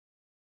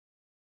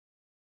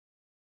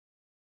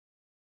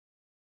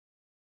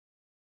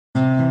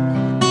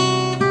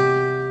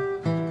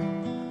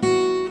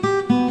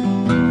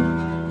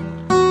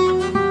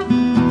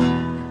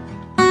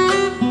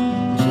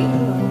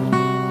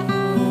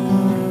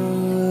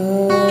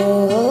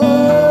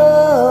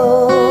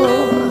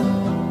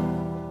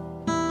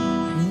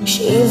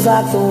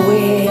like the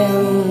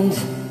wind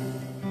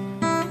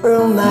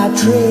through my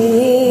dream.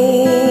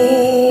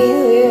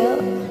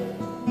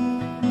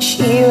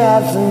 She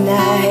rides the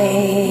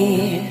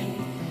night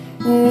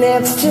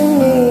next to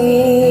me.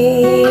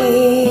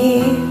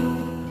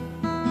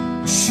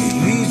 She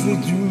leads me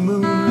through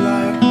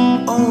moonlight,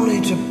 only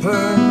to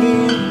burn me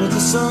with the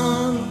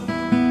sun.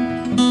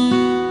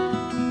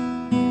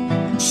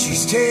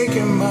 She's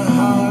taken my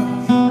heart,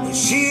 but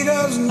she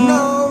doesn't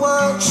know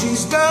what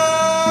she's done.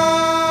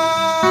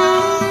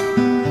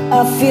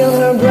 I feel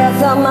her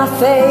breath on my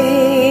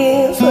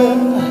face,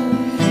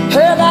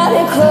 her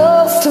body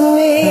close to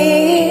me.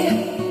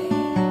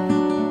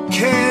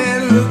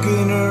 Can't look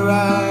in her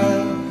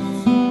eyes,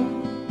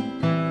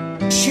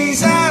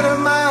 she's out of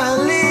my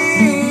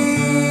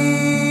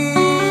league.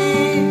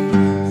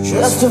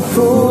 Just a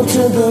fool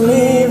to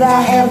believe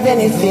I have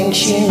anything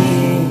she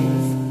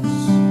needs.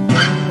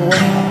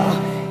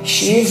 Well,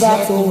 she's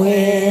like the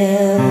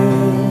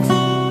wind.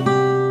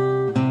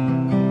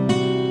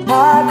 I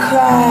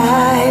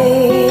cry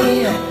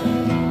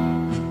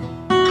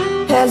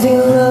as he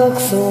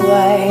looks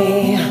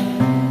away.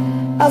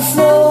 I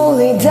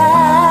slowly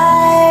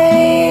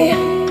die.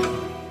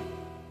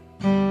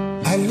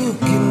 I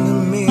look in the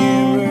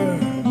mirror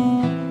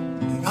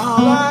and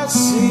all I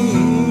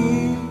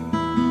see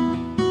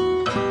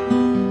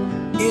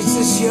is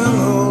this young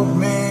old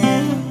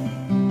man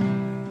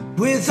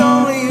with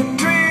only a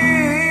dream.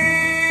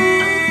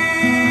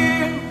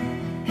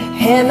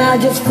 And I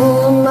just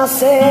fool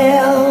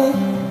myself,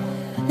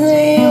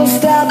 you'll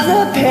stop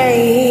the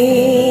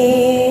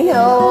pain.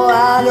 Oh,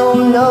 I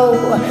don't know,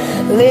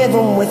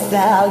 living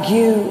without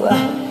you,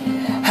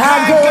 I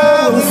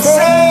go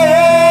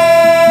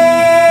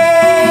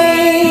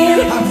insane.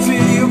 I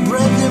feel your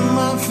breath in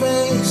my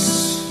face,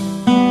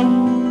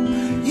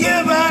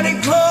 your body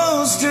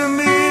close to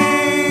me.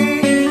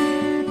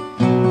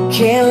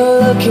 Can't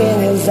look in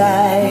his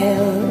eyes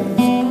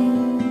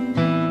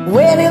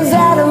when he's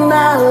out of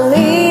my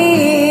league.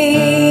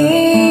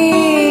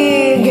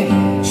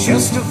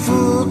 Just a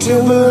fool to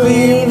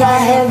believe I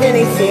have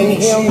anything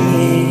he'll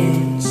need.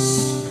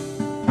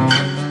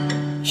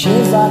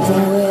 She's like the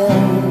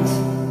wind.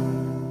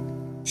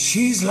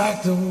 She's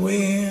like the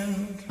wind.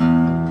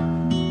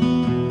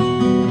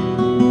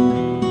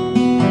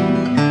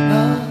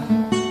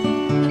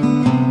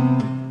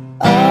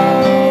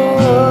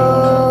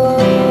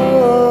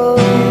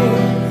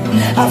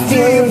 I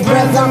feel your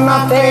breath on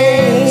my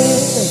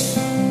face,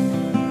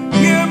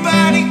 your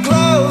body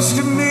close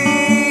to me.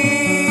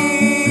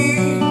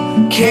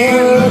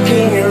 can't look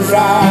in his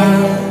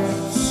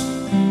eyes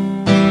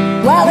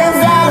while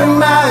he's out of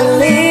my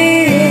league.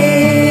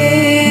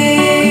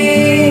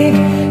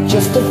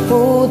 Just a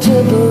fool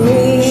to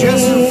believe,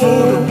 Just a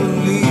fool to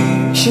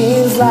believe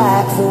she's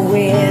like the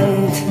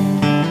wind.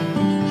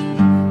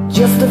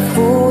 Just a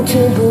fool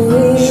to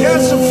believe,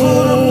 just a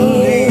fool to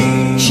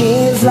believe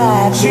she's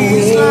like the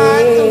she's wind.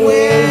 like the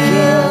wind.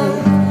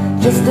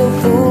 Just a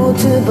fool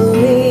to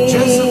believe,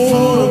 Just a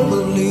fool to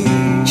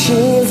believe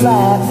she's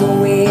like the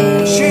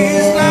wind.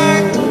 she's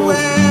like the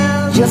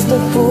wind. Just a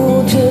fool